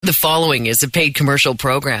The following is a paid commercial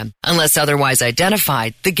program. Unless otherwise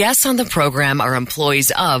identified, the guests on the program are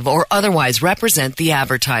employees of or otherwise represent the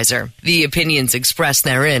advertiser. The opinions expressed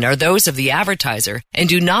therein are those of the advertiser and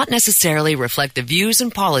do not necessarily reflect the views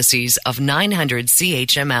and policies of 900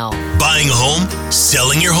 CHML. Buying a home?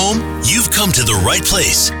 Selling your home? You've come to the right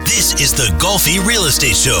place. This is the Golfi Real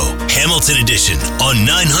Estate Show, Hamilton Edition on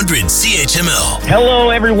 900 CHML. Hello,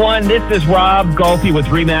 everyone. This is Rob Golfi with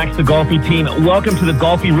RE/MAX, the Golfi Team. Welcome to the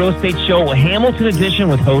Golfi Real Estate Show, Hamilton Edition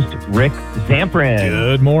with host Rick Zamprin.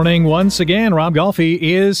 Good morning once again. Rob Golfi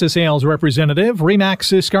is a sales representative.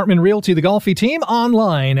 RE/MAX Escarpment Realty, the Golfi Team,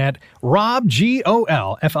 online at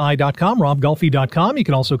robgolfi.com, robgolfi.com. You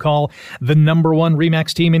can also call the number one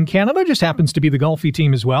RE/MAX team in Canada. Just happens to be the Golfi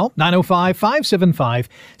Team as well.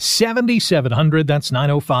 905-575-7700. That's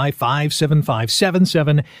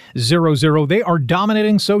 905-575-7700. They are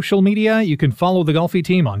dominating social media. You can follow the Golfi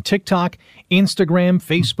Team on TikTok, Instagram,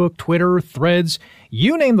 Facebook, Twitter, Threads.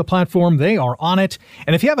 You name the platform, they are on it.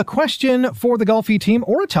 And if you have a question for the Golfi Team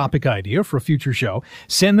or a topic idea for a future show,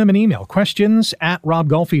 send them an email,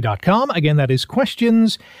 questions@robgolfi.com. Again, that is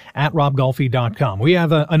questions@robgolfi.com. We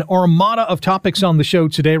have an armada of topics on the show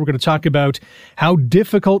today. We're going to talk about how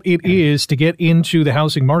difficult it is to get into the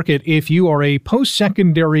housing market if you are a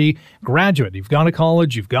post-secondary graduate. You've gone to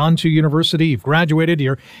college, you've gone to university, you've graduated,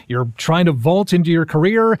 you're trying to vault into your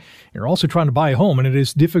career, you're also trying to buy a home, and it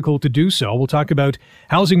is difficult to do so. We'll talk about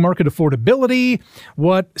housing market affordability,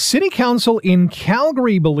 what City Council in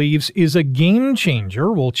Calgary believes is a game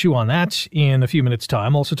changer. We'll chew on that in a few minutes'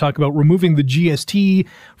 time. Also talk about removing the GST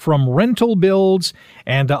from rental builds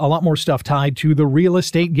and a lot more stuff tied to the real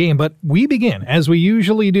estate game. But we begin, as we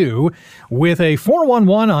usually do, with a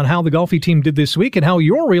 411 on how the Golfi Team did this week and how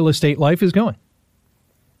your real estate life is going.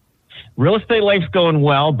 Real estate life's going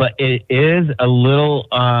well, but it is a little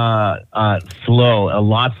slow, a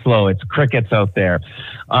lot slow. It's crickets out there.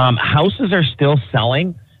 Houses are still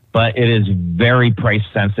selling, but it is very price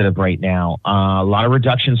sensitive right now. A lot of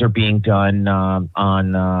reductions are being done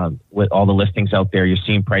on with all the listings out there. You're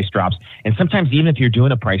seeing price drops. And sometimes even if you're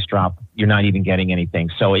doing a price drop, you're not even getting anything.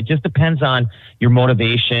 So it just depends on your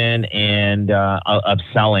motivation and of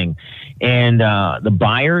selling. And the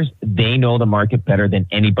buyers, they know the market better than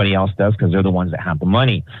anybody else does because they're the ones that have the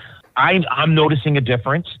money. I'm noticing a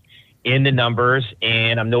difference in the numbers,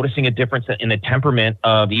 and I'm noticing a difference in the temperament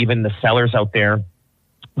of even the sellers out there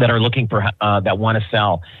that are looking for that want to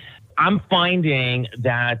sell. I'm finding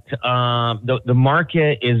that the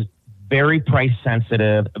market is very price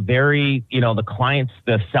sensitive, very, the clients,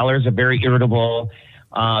 the sellers are very irritable,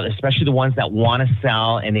 especially the ones that want to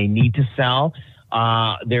sell and they need to sell.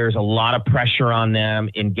 There's a lot of pressure on them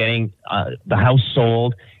in getting the house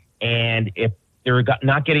sold. And if they're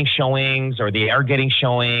not getting showings or they are getting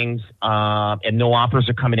showings and no offers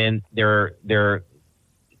are coming in, they're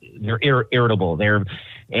irritable.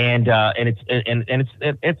 And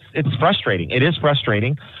it's frustrating. It is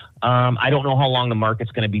frustrating. I don't know how long the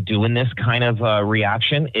market's going to be doing this kind of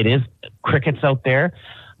reaction. It is crickets out there.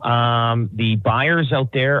 The buyers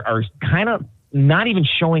out there are kind of not even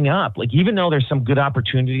showing up. Like, even though there's some good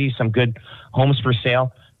opportunities, some good homes for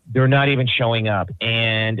sale, they're not even showing up.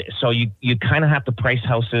 And so you kind of have to price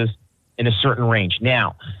houses in a certain range.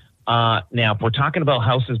 Now, if we're talking about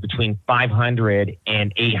houses between 500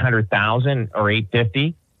 and 800,000 or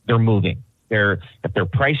 850, they're moving. If they're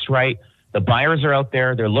priced right, the buyers are out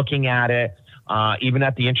there. They're looking at it. Even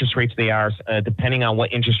at the interest rates they are, depending on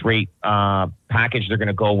what interest rate package they're going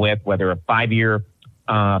to go with, whether a 5-year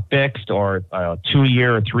fixed or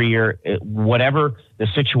 2-year or 3-year, whatever the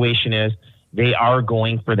situation is, they are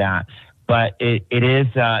going for that. But it is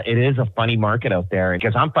a funny market out there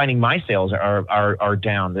because I'm finding my sales are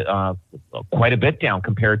down quite a bit down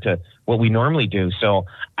compared to what we normally do. So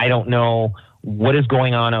I don't know what is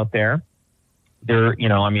going on out there.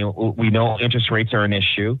 We know interest rates are an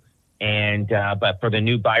issue. And but for the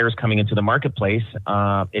new buyers coming into the marketplace,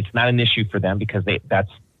 it's not an issue for them because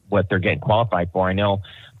that's what they're getting qualified for. I know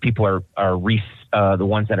people are the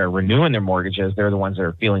ones that are renewing their mortgages. They're the ones that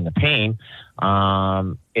are feeling the pain.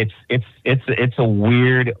 It's a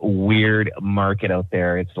weird market out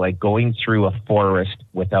there. It's like going through a forest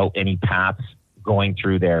without any paths going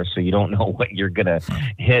through there, so you don't know what you're gonna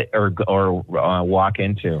hit or walk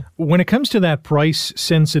into. When it comes to that price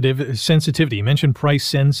sensitivity, you mentioned price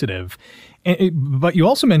sensitive, but you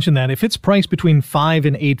also mentioned that if it's priced between 5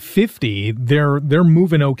 and 850, they're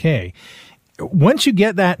moving okay. Once you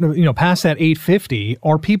get that, past that 850,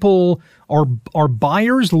 are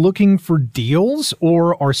buyers looking for deals,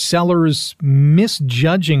 or are sellers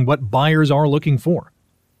misjudging what buyers are looking for?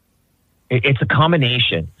 It's a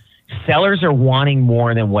combination. sellers are wanting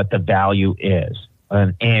more than what the value is.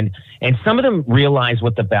 And some of them realize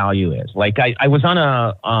what the value is. Like I was on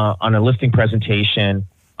a listing presentation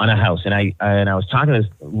on a house, and I was talking to this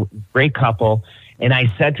great couple, and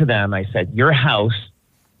I said to them, I said, your house,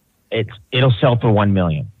 it'll sell for $1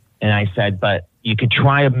 million. And I said, but you could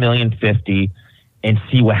try $1.05 million and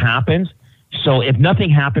see what happens. So if nothing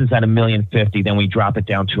happens at $1.05 million, then we drop it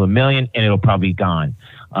down to $1 million, and it'll probably be gone.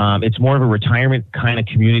 It's more of a retirement kind of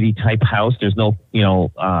community type house. There's no,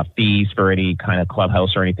 fees for any kind of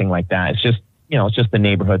clubhouse or anything like that. It's just, it's just the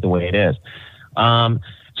neighborhood the way it is.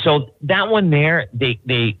 So that one there,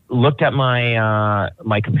 they looked at my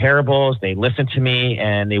comparables, they listened to me,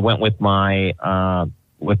 and they went with my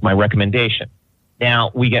recommendation.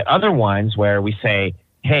 Now we get other ones where we say,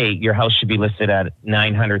 hey, your house should be listed at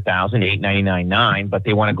 $900,000, $899,900, but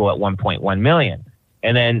they want to go at $1.1 million.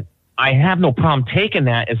 And then I have no problem taking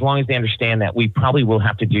that as long as they understand that we probably will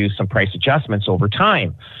have to do some price adjustments over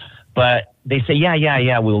time. But they say,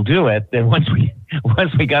 yeah, we'll do it. Then once we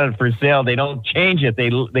got it for sale, they don't change it.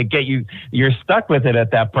 They get you're stuck with it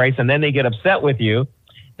at that price, and then they get upset with you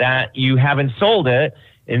that you haven't sold it.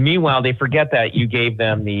 And meanwhile, they forget that you gave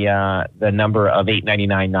them the number of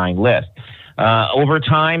 $899,900 list. Over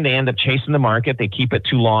time, they end up chasing the market. They keep it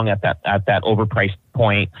too long at that overpriced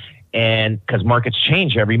point, and because markets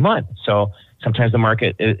change every month, so sometimes the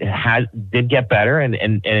market did get better and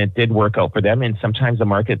it did work out for them, and sometimes the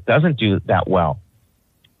market doesn't do that well.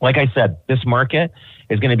 Like I said, this market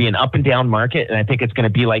is going to be an up and down market, and I think it's going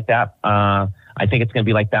to be like that. I think it's going to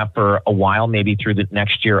be like that for a while, maybe through the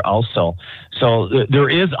next year also. So there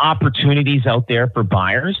is opportunities out there for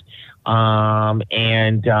buyers. I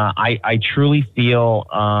truly feel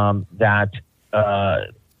that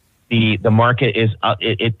the market is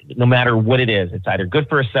no matter what it is, it's either good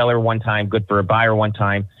for a seller one time, good for a buyer one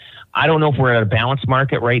time. I don't know if we're at a balanced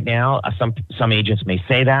market right now. Some agents may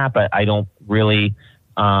say that, but I don't really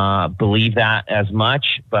believe that as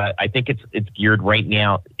much. But I think it's geared right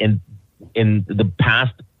now. In the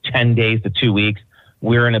past 10 days to 2 weeks,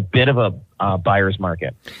 we're in a bit of a buyer's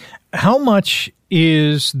market. How much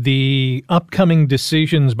is the upcoming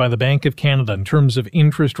decisions by the Bank of Canada in terms of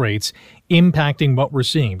interest rates impacting what we're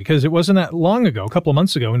seeing? Because it wasn't that long ago, a couple of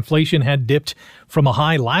months ago, inflation had dipped from a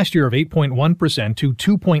high last year of 8.1% to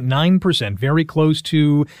 2.9%, very close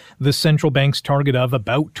to the central bank's target of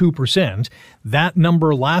about 2%. That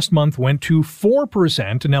number last month went to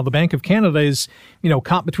 4%. And now the Bank of Canada is,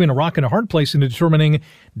 caught between a rock and a hard place in determining,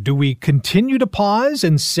 do we continue to pause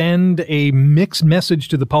and send a mixed message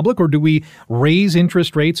to the public, or do we raise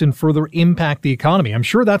interest rates and further impact the economy? I'm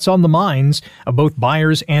sure that's on the minds of both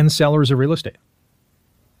buyers and sellers of real estate.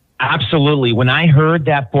 Absolutely. When I heard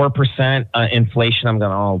that 4% inflation, I'm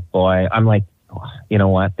going, oh boy. I'm like, you know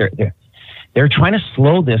what? They're trying to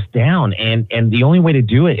slow this down, and the only way to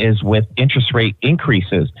do it is with interest rate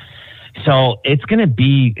increases. So it's going to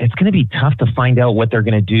be tough to find out what they're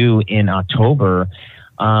going to do in October.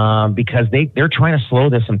 Because they're trying to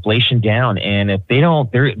slow this inflation down, and if they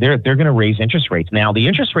don't, they're going to raise interest rates. Now, the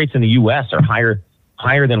interest rates in the U.S. are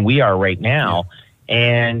higher than we are right now,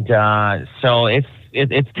 and so it's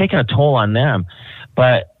taking a toll on them.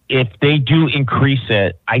 But if they do increase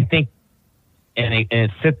it, I think, and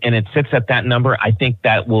it sits at that number, I think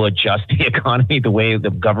that will adjust the economy the way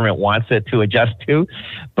the government wants it to adjust to.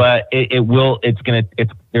 But there's going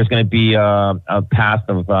to be a path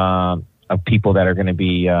of people that are going to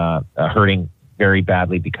be hurting very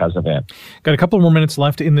badly because of it. Got a couple more minutes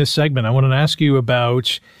left in this segment. I want to ask you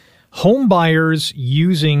about home buyers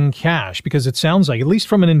using cash, because it sounds like, at least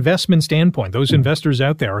from an investment standpoint, those investors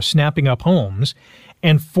out there are snapping up homes,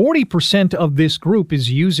 and 40% of this group is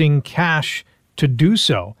using cash to do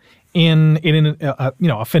so. In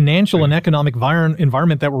a financial and economic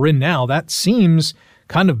environment that we're in now, that seems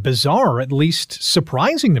kind of bizarre, at least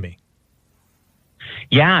surprising to me.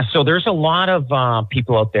 Yeah, so there's a lot of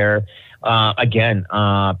people out there.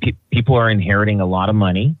 People are inheriting a lot of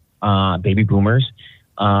money, baby boomers,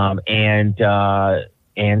 and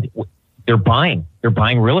they're buying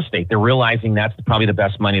real estate. They're realizing that's probably the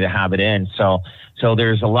best money to have it in. So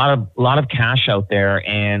there's a lot of cash out there,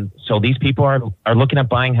 and so these people are looking at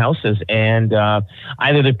buying houses, and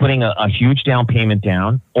either they're putting a huge down payment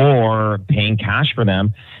down or paying cash for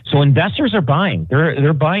them. So investors are buying.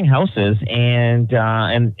 They're buying houses, and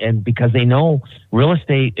because they know real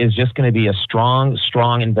estate is just going to be a strong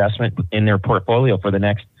investment in their portfolio for the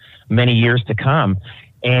next many years to come.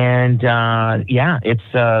 And it's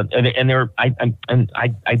and they're I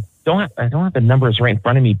don't have the numbers right in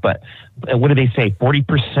front of me, but what do they say?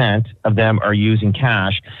 40% of them are using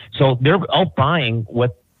cash, so they're out buying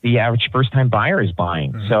what the average first-time buyer is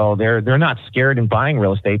buying. So they're not scared in buying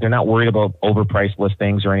real estate. They're not worried about overpriced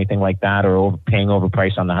listings or anything like that, or paying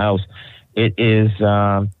overprice on the house. It is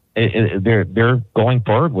they're going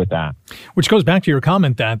forward with that. Which goes back to your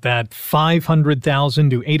comment that 500,000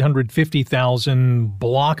 to 850,000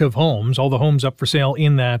 block of homes, all the homes up for sale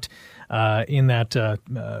in that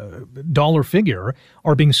dollar figure,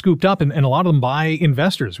 are being scooped up, and a lot of them by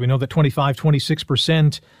investors. We know that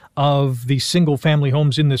 26% of the single-family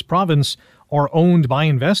homes in this province are owned by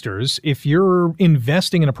investors. If you're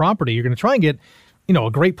investing in a property, you're going to try and get a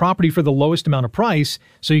great property for the lowest amount of price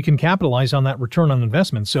so you can capitalize on that return on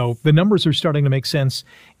investment. So the numbers are starting to make sense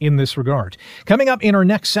in this regard. Coming up in our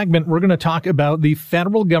next segment, we're going to talk about the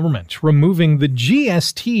federal government removing the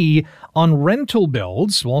GST on rental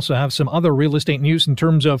builds. We'll also have some other real estate news in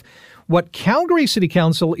terms of what Calgary City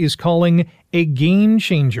Council is calling a game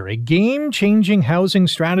changer, a game-changing housing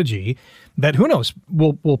strategy that, who knows,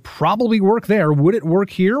 will probably work there. Would it work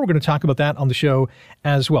here? We're going to talk about that on the show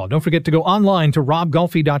as well. Don't forget to go online to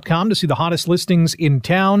robgolfi.com to see the hottest listings in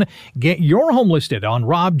town. Get your home listed on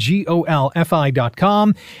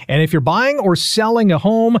robgolfi.com. And if you're buying or selling a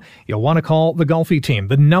home, you'll want to call the Golfi Team,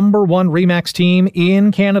 the #1 RE/MAX team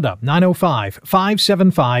in Canada.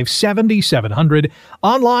 905-575-7700.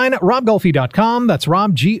 Online, robgolfi.com. That's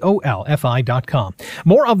robgolfi.com.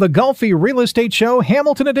 More of the Golfi Real Estate Show,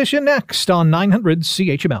 Hamilton Edition, next on 900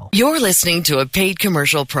 CHML. You're listening to a paid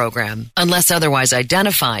commercial program. Unless otherwise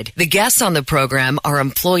identified, the guests on the program are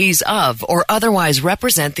employees of or otherwise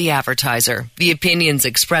represent the advertiser. The opinions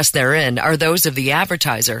expressed therein are those of the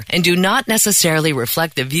advertiser and do not necessarily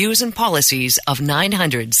reflect the views and policies of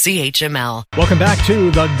 900 CHML. Welcome back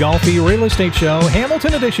to the Golfi Real Estate Show,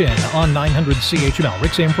 Hamilton Edition on 900 CHML.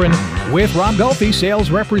 Rick Samprin with Rob Golfi,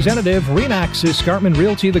 sales representative, RE/MAX Escarpment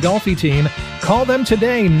Realty, the Golfi Team. Call them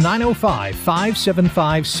today,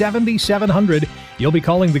 905-575-7700. You'll be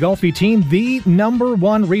calling the Golfi Team, the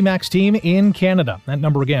 #1 RE/MAX team in Canada. That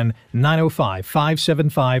number again,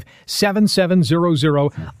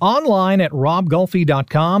 905-575-7700. Online at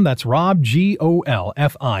robgolfi.com. That's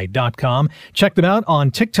robgolfi.com. Check them out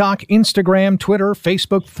on TikTok, Instagram, Twitter,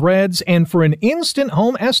 Facebook, Threads, and for an instant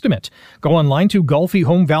home estimate, go online to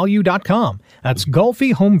golfihomevalue.com. That's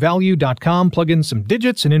golfihomevalue.com. Plug in some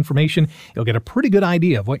digits and information. You'll get a pretty good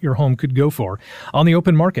idea of what your home could go for on the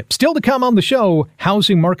open market. Still to come on the show,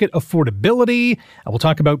 housing market affordability. We'll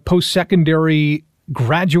talk about post-secondary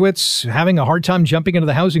graduates having a hard time jumping into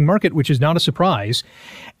the housing market, which is not a surprise.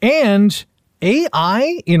 And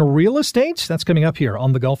AI in real estate, that's coming up here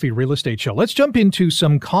on the Golfi Real Estate Show. Let's jump into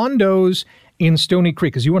some condos in Stoney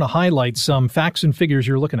Creek, because you want to highlight some facts and figures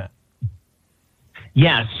you're looking at.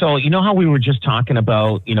 Yeah, so you know how we were just talking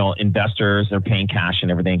about, investors, they're paying cash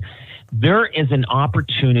and everything. There is an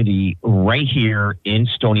opportunity right here in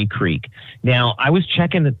Stoney Creek. Now, I was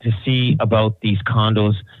checking to see about these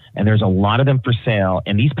condos, and there's a lot of them for sale.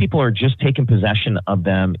 And these people are just taking possession of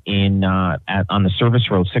them on the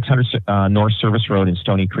service road, 600 North Service Road in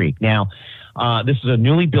Stoney Creek. Now, this is a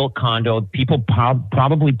newly built condo. People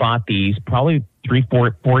probably bought these probably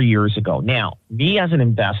 4 years ago. Now, me as an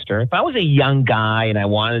investor, if I was a young guy and I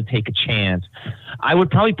wanted to take a chance, I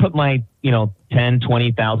would probably put my, $10,000,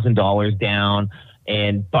 $20,000 down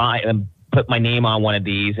and buy and put my name on one of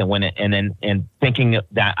these, and thinking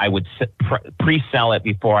that I would pre-sell it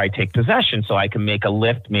before I take possession, so I can make a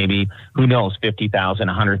lift, maybe, who knows, 50,000,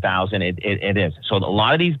 100,000. It is. So a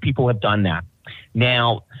lot of these people have done that.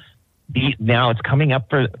 Now it's coming up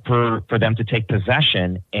for them to take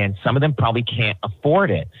possession, and some of them probably can't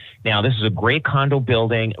afford it. Now, this is a great condo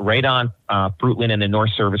building right on Fruitland and the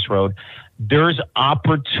North Service Road. There's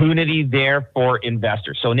opportunity there for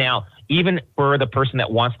investors. So now, even for the person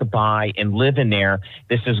that wants to buy and live in there,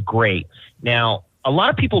 this is great. Now, a lot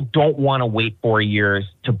of people don't want to wait 4 years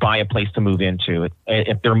to buy a place to move into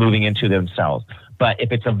if they're moving into themselves. But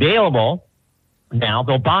if it's available, now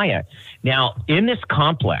they'll buy it. Now, in this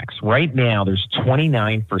complex, right now, there's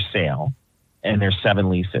 29 for sale, and there's 7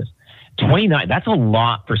 leases. 29, that's a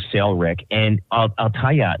lot for sale, Rick. And I'll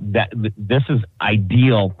tell you that this is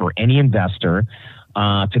ideal for any investor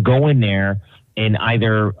to go in there and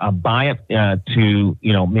either buy it to,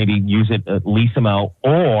 maybe use it, lease them out,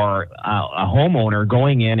 or a homeowner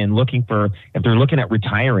going in and looking for, if they're looking at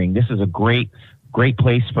retiring, this is a great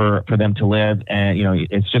place for them to live. And,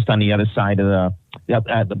 it's just on the other side of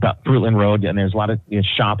about Fruitland Road, and there's a lot of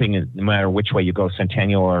shopping, no matter which way you go,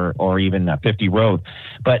 Centennial or even 50 Road.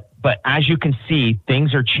 But as you can see,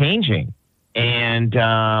 things are changing, and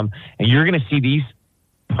you're going to see these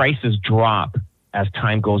prices drop as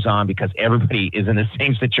time goes on, because everybody is in the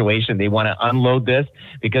same situation. They want to unload this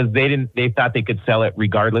because they thought they could sell it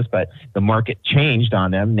regardless, but the market changed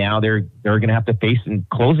on them. Now they're going to have to face in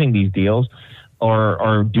closing these deals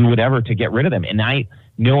or do whatever to get rid of them. And I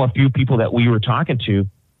know a few people that we were talking to,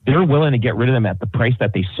 they're willing to get rid of them at the price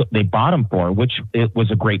that they bought them for, which it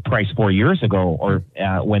was a great price 4 years ago, or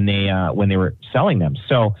when they were selling them.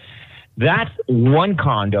 So that's one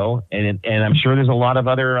condo, and I'm sure there's a lot of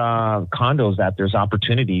other condos that there's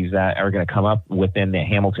opportunities that are going to come up within the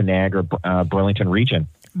Hamilton, Niagara, Burlington region.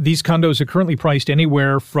 These condos are currently priced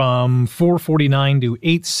anywhere from $449 to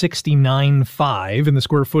 $869.5, and the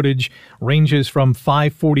square footage ranges from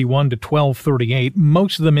 $541 to $1,238.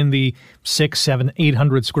 Most of them in the 600, 700,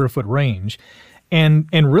 800 square foot range, and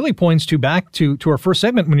really points back to our first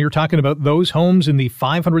segment when you're talking about those homes in the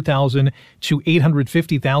 $500,000 to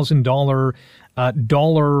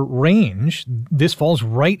 $850,000 range. This falls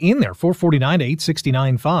right in there, $449 to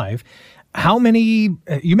 $869.5. How many,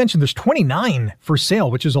 you mentioned there's 29 for sale,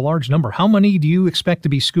 which is a large number. How many do you expect to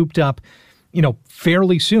be scooped up,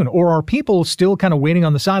 fairly soon? Or are people still kind of waiting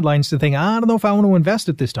on the sidelines to think, I don't know if I want to invest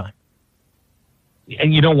at this time?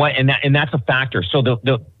 And you know what? And that's a factor. So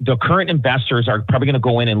the current investors are probably going to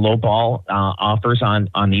go in and lowball offers on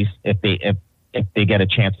these if they get a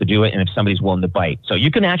chance to do it, and if somebody's willing to bite. So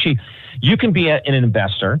you can be an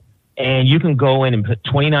investor, and you can go in and put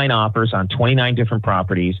 29 offers on 29 different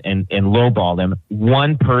properties and lowball them.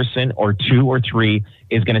 One person or two or three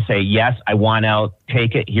is going to say, yes, I want out,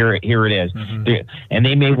 take it, here it is. Mm-hmm. And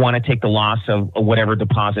they may want to take the loss of whatever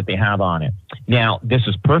deposit they have on it. Now, this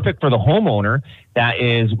is perfect for the homeowner that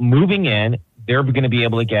is moving in. They're going to be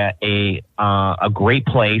able to get a great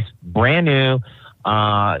place, brand new,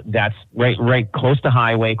 that's right close to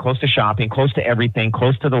highway, close to shopping, close to everything,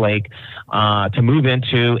 close to the lake, to move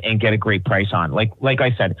into and get a great price on. Like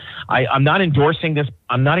I said, I'm not endorsing this.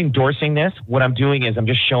 What I'm doing is I'm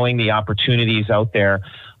just showing the opportunities out there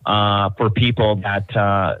for people that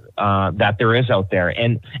there is out there,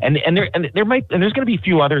 and there's going to be a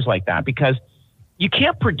few others like that, because you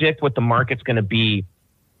can't predict what the market's going to be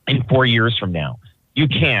in 4 years from now. You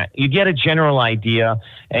can't. You get a general idea,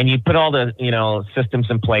 and you put all the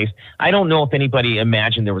systems in place. I don't know if anybody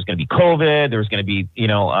imagined there was going to be COVID. There was going to be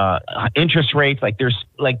interest rates. Like there's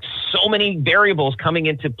so many variables coming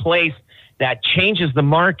into place that changes the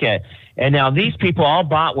market. And now these people all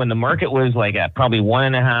bought when the market was like at probably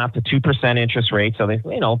 1.5% to 2% interest rate. So they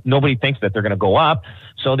nobody thinks that they're going to go up.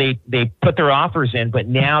 So they put their offers in, but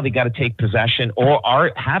now they got to take possession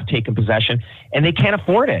or have taken possession, and they can't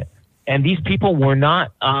afford it. And these people were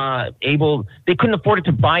not they couldn't afford it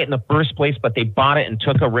to buy it in the first place, but they bought it and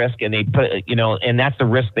took a risk, and they put, and that's the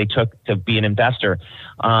risk they took to be an investor.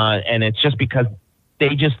 And it's just because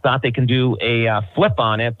they just thought they can do a flip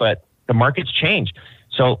on it, but the market's changed.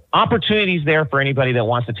 So opportunities there for anybody that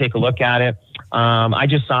wants to take a look at it. I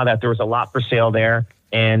just saw that there was a lot for sale there.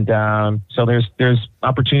 And so there's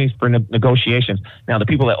opportunities for negotiations. Now, the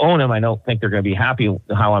people that own them, I don't think they're going to be happy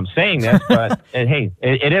how I'm saying this, but hey,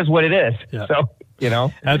 it is what it is. Yeah. So,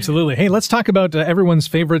 Absolutely. Hey, let's talk about everyone's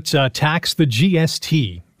favorite tax, the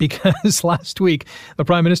GST. Because last week, the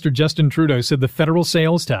Prime Minister, Justin Trudeau, said the federal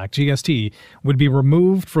sales tax, GST, would be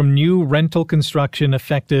removed from new rental construction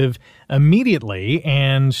effective immediately.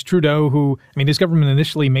 And Trudeau, his government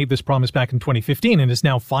initially made this promise back in 2015 and is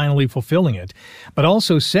now finally fulfilling it, but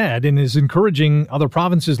also said and is encouraging other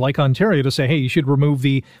provinces like Ontario to say, hey, you should remove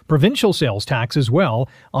the provincial sales tax as well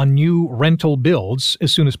on new rental builds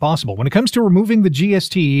as soon as possible. When it comes to removing the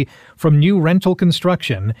GST from new rental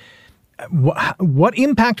construction, what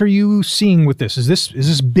impact are you seeing with this? Is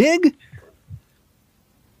this big?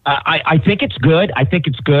 I think it's good.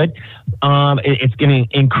 It's going to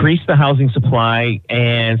increase the housing supply,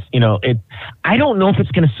 and I don't know if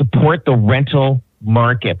it's going to support the rental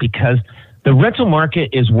market, because the rental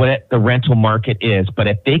market is what the rental market is. But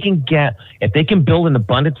if they can build an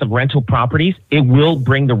abundance of rental properties, it will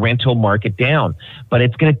bring the rental market down.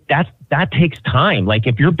 But that takes time. Like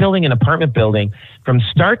if you're building an apartment building from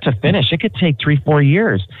start to finish, it could take 3-4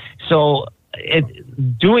 years. So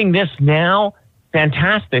doing this now,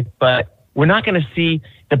 fantastic, but we're not going to see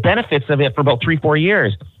the benefits of it for about 3-4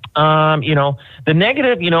 years. The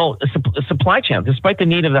negative, supply chain, despite the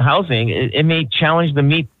need of the housing, it may challenge to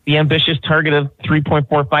meet the ambitious target of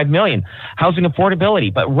 3.45 million housing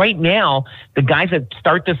affordability. But right now, the guys that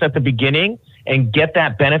start this at the beginning and get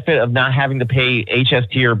that benefit of not having to pay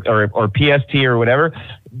HST or PST or whatever,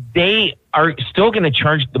 they are still going to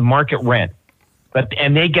charge the market rent,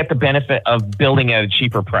 and they get the benefit of building at a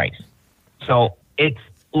cheaper price. So it's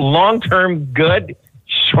long-term good.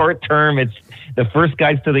 short term, it's the first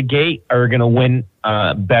guys to the gate are going to win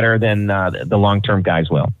better than the long-term guys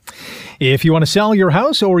will. If you want to sell your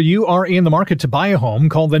house or you are in the market to buy a home,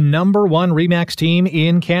 call the number one RE/MAX team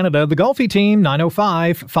in Canada, the Golfi Team,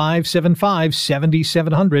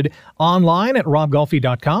 905-575-7700. Online at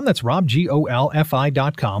robgolfi.com. That's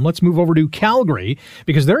robgolfi.com. Let's move over to Calgary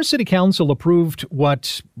because their city council approved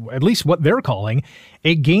what they're calling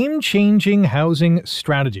a game-changing housing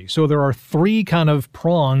strategy. So there are three kind of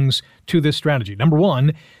prongs to this strategy. Number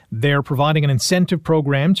one, they're providing an incentive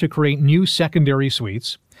program to create new secondary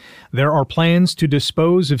suites. There are plans to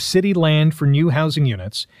dispose of city land for new housing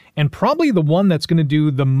units, and probably the one that's going to do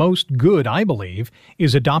the most good, I believe,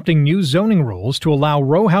 is adopting new zoning rules to allow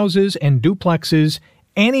row houses and duplexes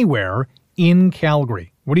anywhere in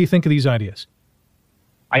Calgary. What do you think of these ideas?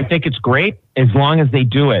 I think it's great as long as they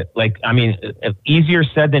do it. Easier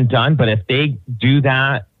said than done, but if they do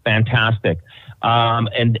that, fantastic.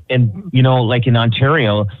 And like in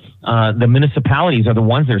Ontario, the municipalities are the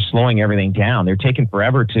ones that are slowing everything down. They're taking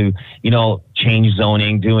forever to, change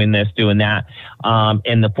zoning, doing this, doing that.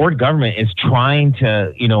 And the Ford government is trying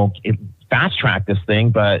to, fast track this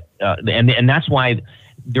thing, but, and that's why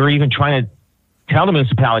they're even trying to tell the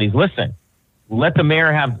municipalities, listen, let the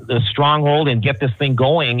mayor have the stronghold and get this thing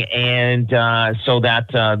going, and so that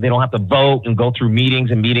they don't have to vote and go through meetings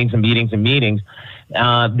and meetings and meetings and meetings.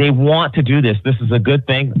 They want to do this. This is a good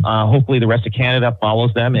thing. Hopefully the rest of Canada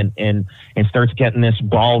follows them and starts getting this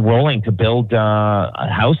ball rolling to build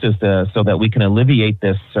houses so that we can alleviate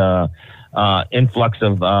this influx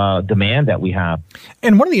of demand that we have.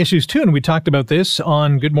 And one of the issues, too, and we talked about this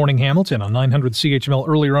on Good Morning Hamilton on 900 CHML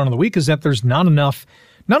earlier on in the week, is that there's not enough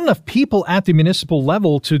people at the municipal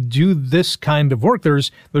level to do this kind of work. There's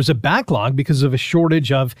a backlog because of a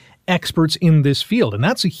shortage of experts in this field, and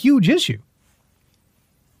that's a huge issue.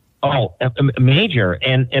 Oh, major.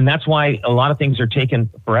 And that's why a lot of things are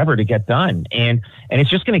taking forever to get done. And it's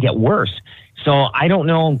just going to get worse. So I don't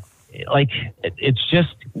know, it's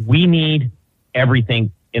just, we need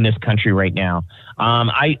everything in this country right now.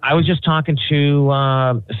 I was just talking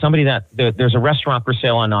to somebody that there's a restaurant for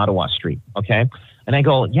sale on Ottawa Street. Okay. And I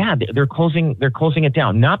go, yeah, they're closing it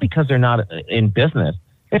down. Not because they're not in business.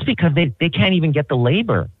 It's because they can't even get the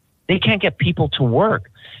labor. They can't get people to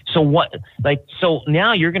work. So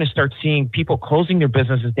now you're going to start seeing people closing their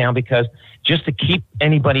businesses down because just to keep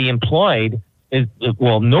anybody employed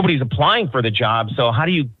nobody's applying for the job. So how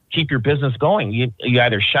do you keep your business going? You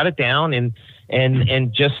either shut it down and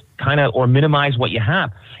just kind of, or minimize what you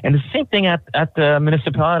have. And the same thing at the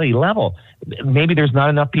municipality level. Maybe there's not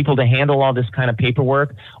enough people to handle all this kind of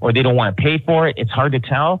paperwork, or they don't want to pay for it. It's hard to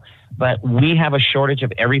tell, but we have a shortage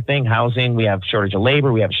of everything: housing, we have a shortage of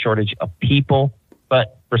labor, we have a shortage of people.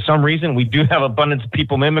 But for some reason, we do have abundance of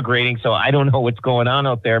people immigrating. So I don't know what's going on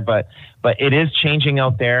out there, but it is changing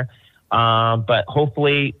out there. But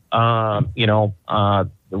hopefully,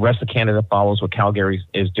 the rest of Canada follows what Calgary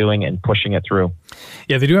is doing and pushing it through.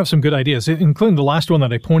 Yeah, they do have some good ideas, including the last one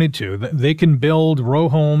that I pointed to. They can build row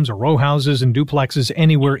homes or row houses and duplexes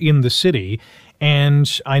anywhere in the city. And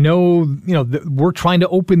I know, we're trying to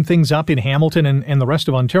open things up in Hamilton and the rest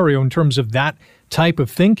of Ontario in terms of that type of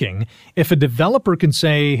thinking. If a developer can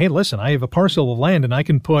say, hey, listen, I have a parcel of land and I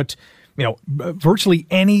can put, virtually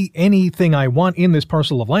anything I want in this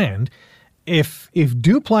parcel of land. If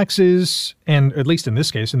duplexes, and at least in this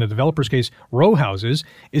case, in the developer's case, row houses,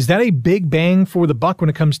 is that a big bang for the buck when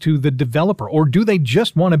it comes to the developer? Or do they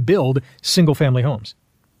just want to build single-family homes?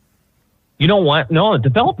 You know what? No,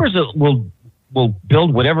 developers will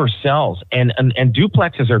build whatever sells. And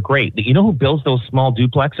duplexes are great. You know who builds those small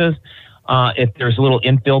duplexes? If there's little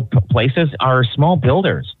infill places, are small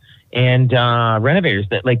builders and renovators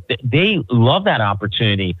that they love that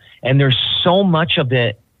opportunity. And there's so much of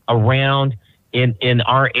it around in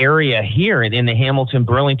our area here in the Hamilton,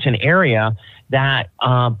 Burlington area that,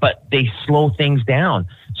 but they slow things down.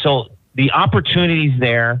 So the opportunities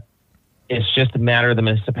there, it's just a matter of the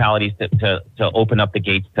municipalities to open up the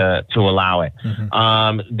gates to allow it.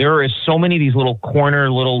 Mm-hmm. There is so many of these little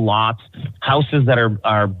lots, houses that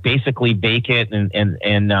are basically vacant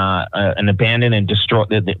and abandoned and destroyed.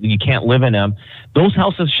 That you can't live in them. Those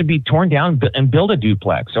houses should be torn down and build a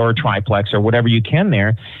duplex or a triplex or whatever you can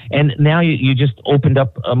there. And now you just opened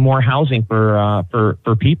up more housing for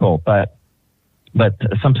people, but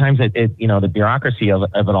sometimes the bureaucracy of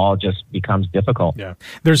it all just becomes difficult. Yeah.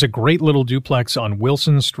 There's a great little duplex on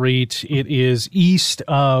Wilson Street. It is east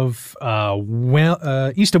of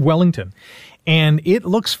Wellington. and it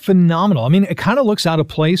looks phenomenal. I mean, it kind of looks out of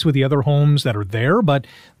place with the other homes that are there, but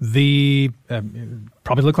the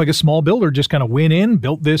probably look like a small builder just kind of went in,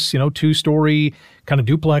 built this, 2-story kind of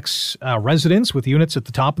duplex residence with units at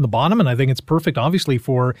the top and the bottom. And I think it's perfect, obviously,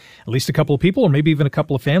 for at least a couple of people or maybe even a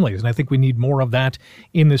couple of families. And I think we need more of that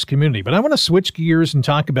in this community. But I want to switch gears and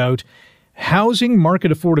talk about housing market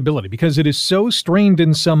affordability, because it is so strained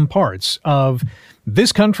in some parts of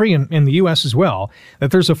this country and in the U.S. as well,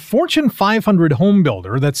 that there's a Fortune 500 home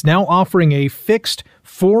builder that's now offering a fixed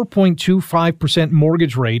 4.25%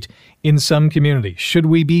 mortgage rate in some communities. Should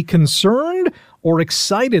we be concerned or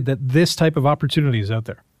excited that this type of opportunity is out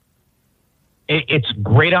there? It's a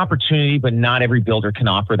great opportunity, but not every builder can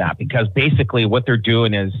offer that, because basically what they're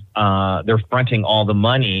doing is they're fronting all the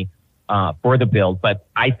money for the build. But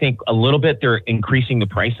I think a little bit they're increasing the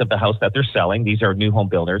price of the house that they're selling. These are new home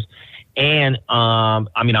builders. And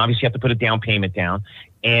obviously you have to put a down payment down,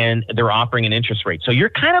 and they're offering an interest rate. So you're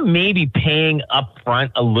kind of maybe paying up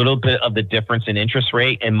front a little bit of the difference in interest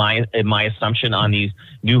rate in my assumption on these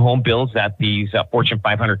new home builds that these Fortune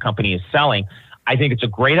 500 company is selling. I think it's a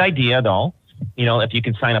great idea, though. If you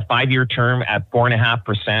can sign a 5-year term at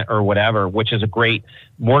 4.5% or whatever, which is a great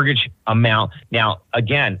mortgage amount. Now,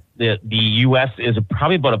 again, the U.S. is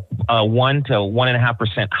probably about a 1 to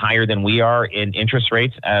 1.5% higher than we are in interest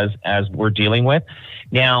rates as we're dealing with.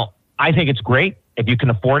 Now, I think it's great if you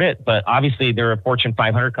can afford it, but obviously they're a Fortune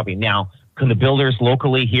 500 company. Now, can the builders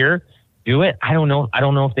locally here do it? I don't know. I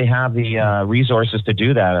don't know if they have the resources to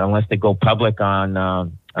do that unless they go public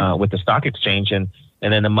on with the stock exchange, and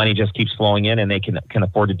then the money just keeps flowing in and they can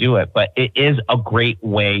afford to do it. But it is a great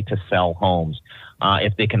way to sell homes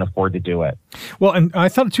if they can afford to do it. Well, and I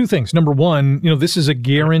thought of two things. Number one, this is a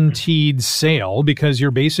guaranteed sale because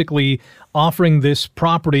you're basically offering this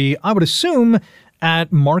property, I would assume,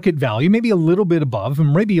 at market value, maybe a little bit above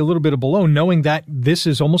and maybe a little bit below, knowing that this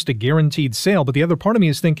is almost a guaranteed sale. But the other part of me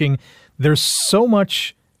is thinking there's so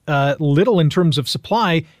much little in terms of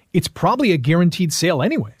supply, it's probably a guaranteed sale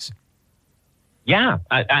anyways. Yeah,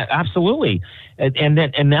 absolutely.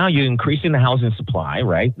 And now you're increasing the housing supply,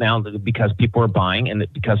 right? Now, because people are buying and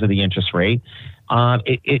because of the interest rate,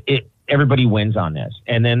 everybody wins on this.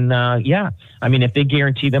 And then, if they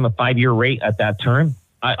guarantee them a 5-year rate at that term,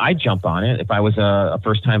 I'd jump on it if I was a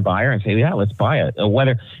first-time buyer and say, yeah, let's buy it.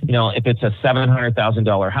 Whether, if it's a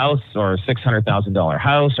 $700,000 house or a $600,000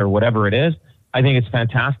 house or whatever it is, I think it's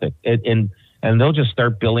fantastic. And they'll just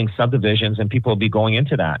start building subdivisions, and people will be going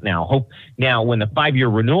into that now. Now, when the 5-year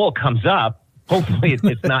renewal comes up, hopefully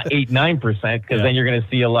it's not 8-9%, because then you're going to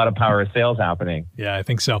see a lot of power of sales happening. Yeah, I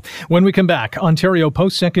think so. When we come back, Ontario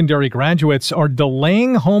post-secondary graduates are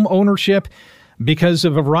delaying home ownership because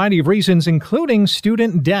of a variety of reasons, including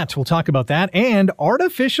student debt. We'll talk about that. And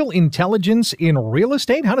artificial intelligence in real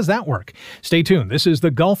estate. How does that work? Stay tuned. This is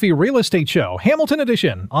the Golfi Real Estate Show, Hamilton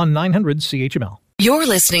Edition on 900 CHML. You're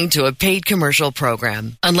listening to a paid commercial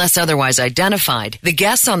program. Unless otherwise identified, the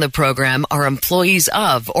guests on the program are employees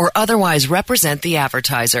of or otherwise represent the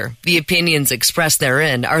advertiser. The opinions expressed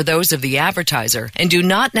therein are those of the advertiser and do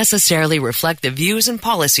not necessarily reflect the views and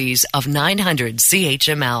policies of 900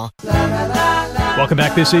 CHML. Welcome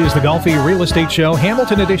back. This is the Golfi Real Estate Show,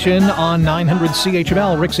 Hamilton Edition on 900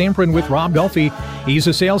 CHML. Rick Zamprin with Rob Golfi. He's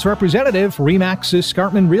a sales representative for Remax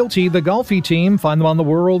Escarpment Realty, the Golfi Team. Find them on the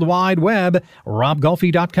World Wide Web,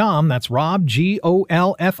 robgolfi.com. That's Rob,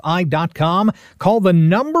 Golfi.com. Call the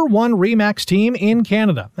number one Remax team in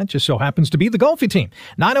Canada. That just so happens to be the Golfi Team.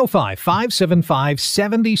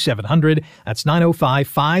 905-575-7700. That's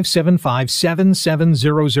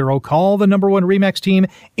 905-575-7700. Call the number one Remax team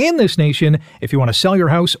in this nation if you want to sell your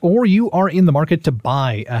house or you are in the market to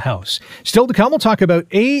buy a house. Still to come, we'll talk about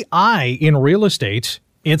AI in real estate.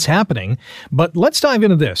 It's happening. But let's dive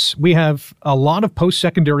into this. We have a lot of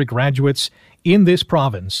post-secondary graduates in this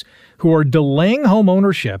province who are delaying home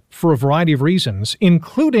ownership for a variety of reasons,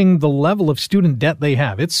 including the level of student debt they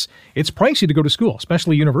have. It's pricey to go to school,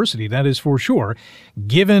 especially university, that is for sure.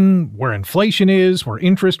 Given where inflation is, where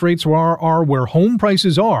interest rates are, where home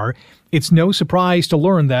prices are, it's no surprise to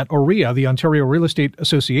learn that OREA, the Ontario Real Estate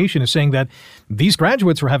Association, is saying that these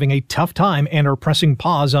graduates are having a tough time and are pressing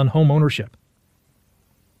pause on home ownership.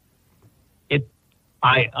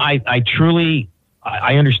 I truly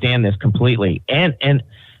understand this completely. And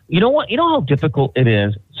you know what? You know how difficult it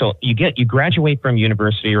is? So you graduate from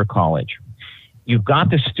university or college. You've got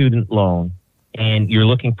the student loan and you're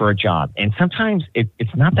looking for a job. And sometimes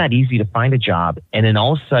it's not that easy to find a job. And then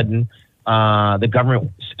all of a sudden the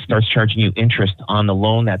government starts charging you interest on the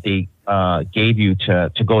loan that they gave you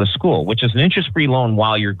to go to school, which is an interest-free loan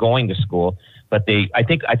while you're going to school. But I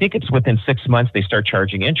think it's within 6 months they start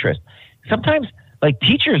charging interest. Sometimes, like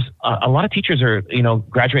teachers, a lot of teachers are,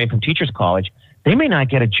 graduating from teachers college. They may not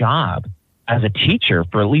get a job as a teacher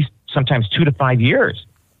for at least sometimes 2 to 5 years.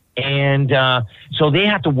 And so they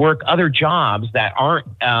have to work other jobs that aren't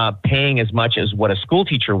paying as much as what a school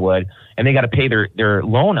teacher would, and they got to pay their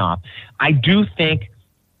loan off. I do think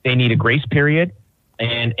they need a grace period,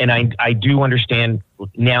 and I do understand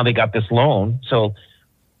now they got this loan, so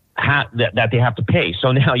that they have to pay.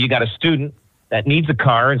 So now you got a student that needs a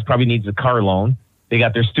car and probably needs a car loan. They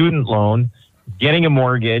got their student loan, getting a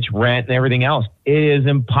mortgage, rent, and everything else. It is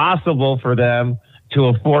impossible for them to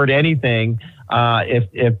afford anything if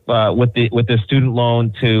with the student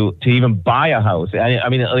loan to even buy a house. I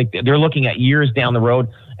mean, like they're looking at years down the road,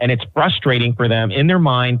 and it's frustrating for them in their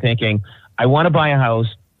mind, thinking, "I want to buy a house,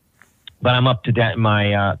 but I'm up to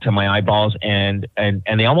my eyeballs," and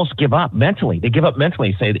they almost give up mentally. They give up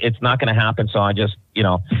mentally, say it's not going to happen. So I just,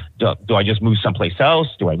 do I just move someplace else?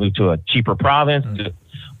 Do I move to a cheaper province?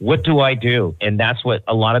 What do I do? And that's what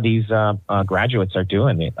a lot of these graduates are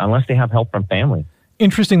doing, unless they have help from family.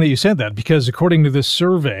 Interesting that you said that, because according to this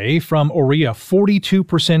survey from OREA,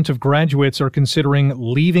 42% of graduates are considering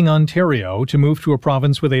leaving Ontario to move to a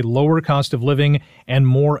province with a lower cost of living and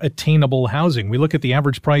more attainable housing. We look at the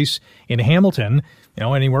average price in Hamilton,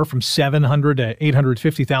 anywhere from $700,000 to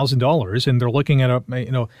 $850,000, and they're looking at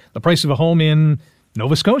the price of a home in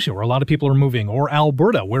Nova Scotia, where a lot of people are moving, or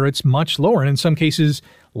Alberta, where it's much lower, and in some cases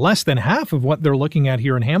less than half of what they're looking at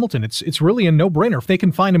here in Hamilton. It's really a no-brainer. If they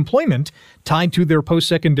can find employment tied to their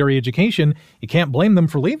post-secondary education, you can't blame them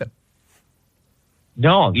for leaving.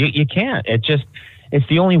 No, you can't. It's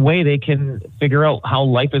the only way they can figure out how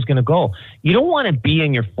life is going to go. You don't want to be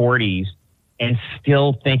in your 40s and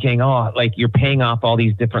still thinking, like you're paying off all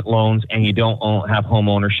these different loans and you don't have home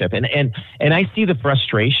ownership. And I see the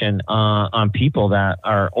frustration on people that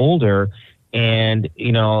are older, and,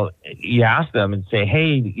 you ask them and say,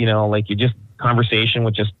 hey, like you just conversation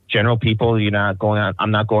with just general people,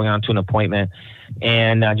 I'm not going on to an appointment,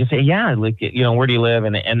 and just say, yeah, like, where do you live?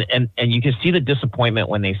 And you can see the disappointment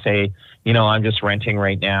when they say, I'm just renting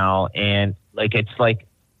right now. And like, it's like,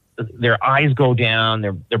 their eyes go down,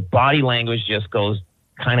 their body language just goes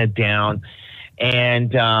kind of down,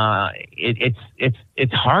 and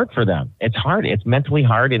it's hard for them. It's hard. It's mentally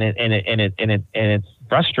hard, and it's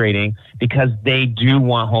frustrating because they do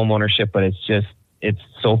want home ownership, but it's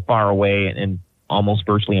so far away and almost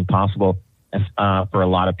virtually impossible for a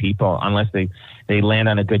lot of people, unless they land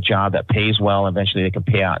on a good job that pays well. Eventually, they can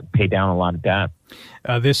pay down a lot of debt.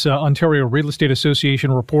 This Ontario Real Estate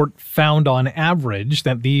Association report found on average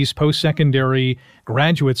that these post-secondary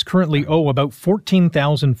graduates currently owe about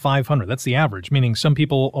 $14,500. That's the average, meaning some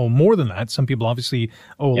people owe more than that. Some people obviously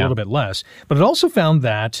owe a little bit less. But it also found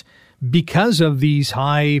that because of these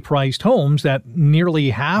high-priced homes, that nearly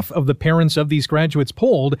half of the parents of these graduates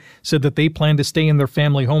polled said that they plan to stay in their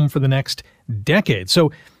family home for the next decade.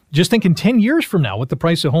 So just think in 10 years from now what the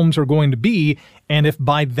price of homes are going to be, and if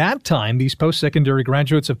by that time these post-secondary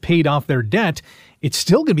graduates have paid off their debt, it's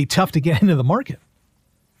still going to be tough to get into the market.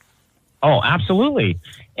 Oh, absolutely.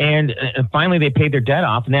 And finally they paid their debt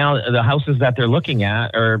off. Now the houses that they're looking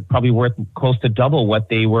at are probably worth close to double what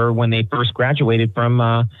they were when they first graduated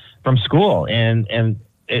from school.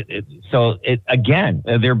 So again,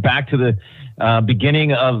 they're back to the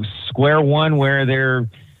beginning of square one, where they're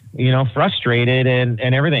frustrated and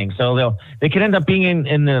everything. So they could end up being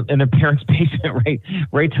in the parents' basement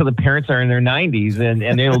right till the parents are in their 90s,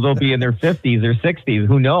 and they'll be in their 50s or 60s.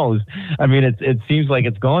 Who knows? I mean, it seems like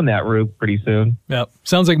it's going that route pretty soon. Yeah,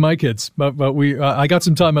 sounds like my kids, but I got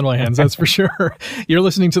some time on my hands, that's for sure. You're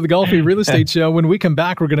listening to the Golfi Real Estate Show. When we come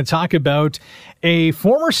back, we're going to talk about a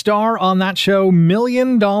former star on that show, $1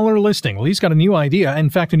 Million Listing. Well, he's got a new idea, in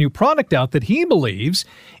fact, a new product out that he believes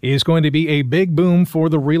is going to be a big boom for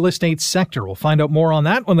the real estate sector. We'll find out more on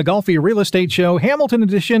that when the Golfi Real Estate Show Hamilton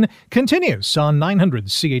edition continues on 900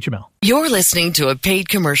 CHML. You're listening to a paid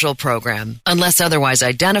commercial program. Unless otherwise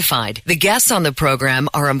identified, the guests on the program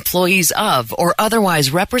are employees of or otherwise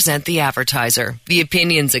represent the advertiser. The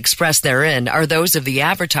opinions expressed therein are those of the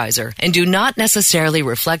advertiser and do not necessarily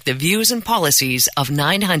reflect the views and policies of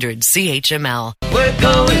 900 CHML. We're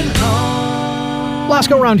going home. Last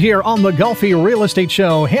go round here on the Golfi Real Estate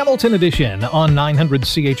Show, Hamilton Edition on 900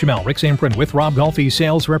 CHML. Rick Zamprin with Rob Golfi,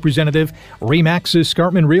 sales representative, RE/MAX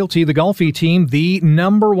Escarpment Realty, the Golfi Team, the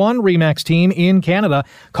number one RE/MAX team in Canada.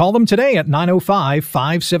 Call them today at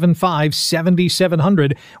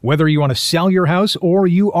 905-575-7700. Whether you want to sell your house or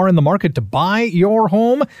you are in the market to buy your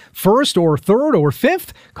home, first or third or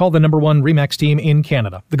fifth, call the number one RE/MAX team in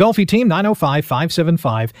Canada. The Golfi Team,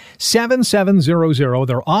 905-575-7700.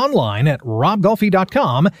 They're online at robgolfi.com.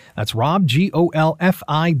 That's Rob,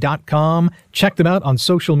 Golfi.com. Check them out on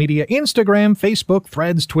social media, Instagram, Facebook,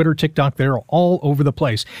 Threads, Twitter, TikTok. They're all over the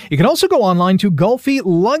place. You can also go online to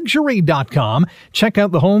golfiluxury.com. Check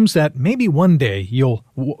out the homes that maybe one day you'll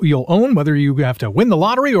own, whether you have to win the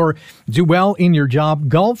lottery or do well in your job.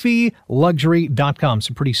 Golfiluxury.com.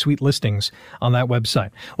 Some pretty sweet listings on that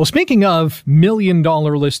website. Well, speaking of $1 million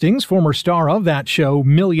listings, former star of that show, $1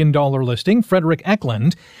 Million Listing, Frederick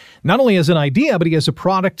Eklund, not only has an idea, but he has a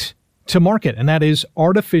product to market, and that is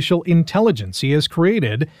artificial intelligence. He has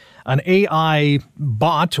created an AI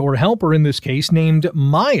bot, or helper in this case, named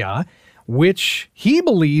Maya, which he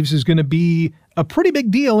believes is going to be a pretty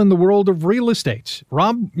big deal in the world of real estate.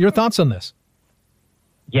 Rob, your thoughts on this?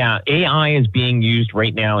 Yeah, AI is being used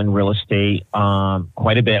right now in real estate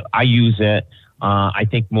quite a bit. I use it. I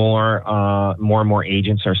think more and more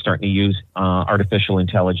agents are starting to use artificial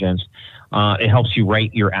intelligence. It helps you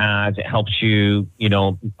write your ads. It helps you, you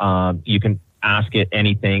can ask it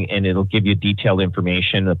anything and it'll give you detailed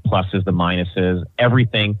information, the pluses, the minuses,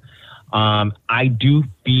 everything. I do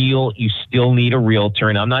feel you still need a realtor,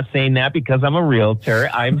 and I'm not saying that because I'm a realtor.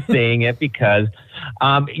 I'm saying it because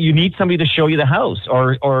you need somebody to show you the house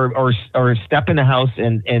or step in the house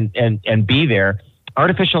and be there.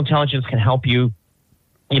 Artificial intelligence can help you,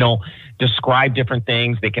 describe different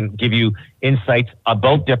things. They can give you insights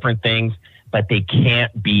about different things, but they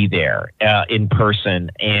can't be there in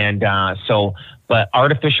person. And but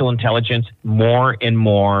artificial intelligence more and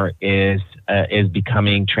more is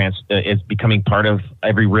becoming part of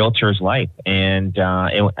every realtor's life. And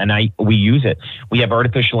we use it. We have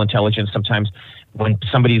artificial intelligence sometimes. When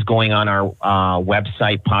somebody's going on our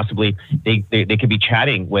website, possibly they could be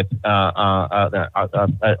chatting with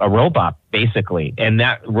a robot, basically, and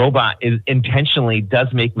that robot intentionally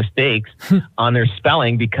does make mistakes on their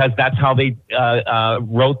spelling because that's how they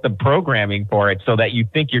wrote the programming for it, so that you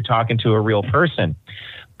think you're talking to a real person.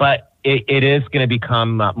 But it is going to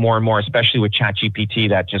become more and more, especially with ChatGPT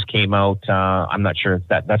that just came out. I'm not sure if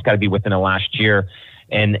that's got to be within the last year.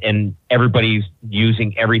 And everybody's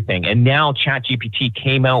using everything. And now ChatGPT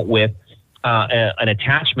came out with an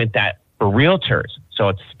attachment that for realtors. So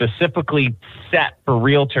it's specifically set for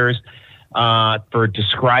realtors for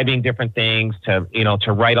describing different things, to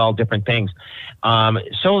write all different things.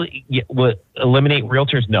 So will eliminate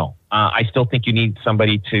realtors? No. I still think you need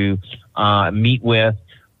somebody to meet with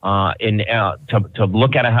to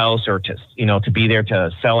look at a house, or to be there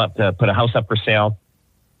to sell up, to put a house up for sale.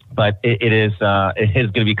 But it is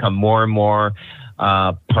going to become more and more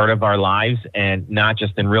part of our lives, and not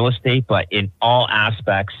just in real estate, but in all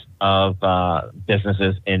aspects of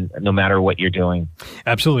businesses, and no matter what you're doing.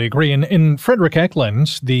 Absolutely agree. And Frederick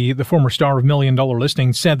Eklund, the former star of $1 Million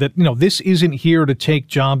Listing, said that this isn't here to take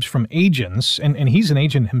jobs from agents, and he's an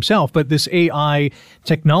agent himself, but this AI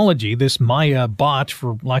technology, this Maya bot,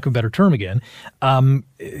 for lack of a better term again,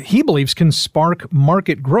 he believes can spark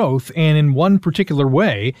market growth. And in one particular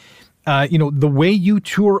way, the way you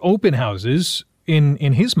tour open houses, in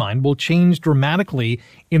his mind, will change dramatically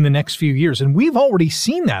in the next few years. And we've already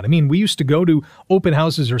seen that. I mean, we used to go to open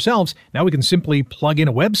houses ourselves. Now we can simply plug in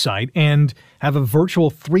a website and have a virtual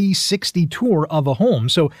 360 tour of a home.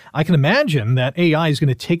 So I can imagine that AI is going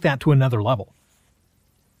to take that to another level.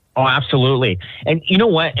 Oh, absolutely. And you know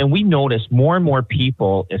what? And we noticed more and more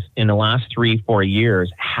people in the last 3-4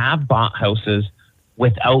 years have bought houses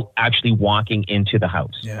without actually walking into the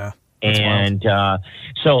house. Yeah. And and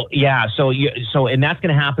that's going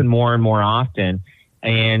to happen more and more often.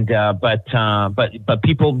 And but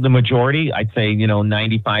people, the majority, I'd say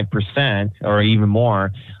 95% or even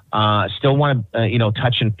more, still want to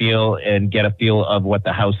touch and feel and get a feel of what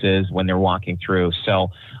the house is when they're walking through. So,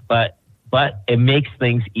 but it makes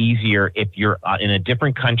things easier if you're in a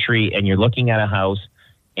different country and you're looking at a house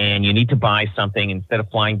and you need to buy something, instead of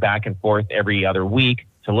flying back and forth every other week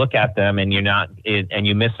to look at them, and you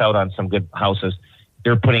miss out on some good houses.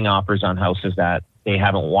 They're putting offers on houses that they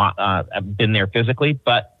haven't been there physically,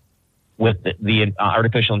 but with the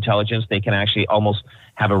artificial intelligence, they can actually almost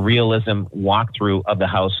have a realism walkthrough of the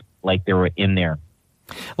house like they were in there.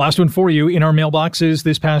 Last one for you in our mailboxes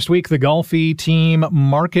this past week, the Golfi Team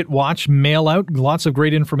Market Watch mail out. Lots of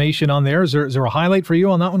great information on there. Is there a highlight for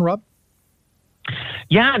you on that one, Rob?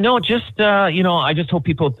 Yeah, no, just, I just hope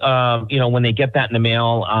people, when they get that in the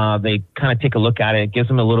mail, they kind of take a look at it. It gives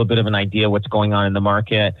them a little bit of an idea what's going on in the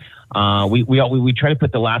market. We try to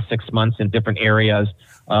put the last 6 months in different areas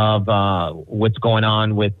of what's going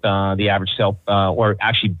on with the average sale or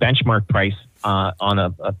actually benchmark price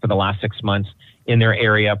for the last 6 months in their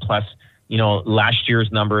area, plus, last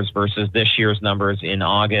year's numbers versus this year's numbers in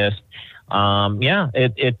August.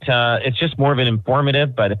 It's just more of an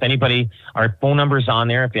informative, but if anybody, our phone number's on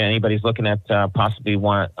there, if anybody's looking at possibly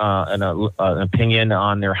want an opinion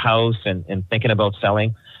on their house and thinking about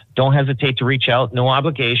selling, don't hesitate to reach out. No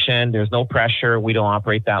obligation. There's no pressure. We don't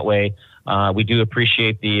operate that way. We do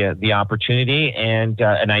appreciate the opportunity, and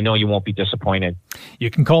I know you won't be disappointed. You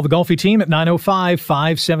can call the Golfi Team at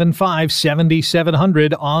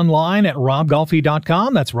 905-575-7700, online at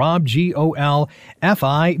robgolfi.com. That's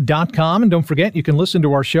robgolfi.com. And don't forget, you can listen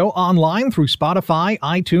to our show online through Spotify,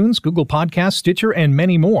 iTunes, Google Podcasts, Stitcher, and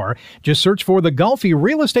many more. Just search for the Golfi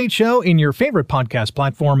Real Estate Show in your favorite podcast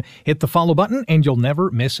platform. Hit the follow button, and you'll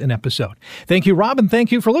never miss an episode. Thank you, Rob, and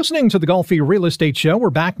thank you for listening to the Golfi Real Estate Show. We're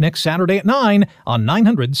back next Saturday at 9 on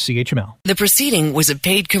 900 CHML. The proceeding was a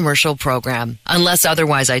paid commercial program. Unless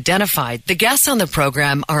otherwise identified, the guests on the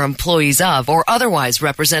program are employees of or otherwise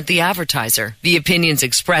represent the advertiser. The opinions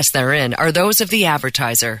expressed therein are those of the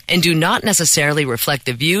advertiser and do not necessarily reflect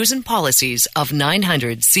the views and policies of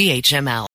 900 CHML.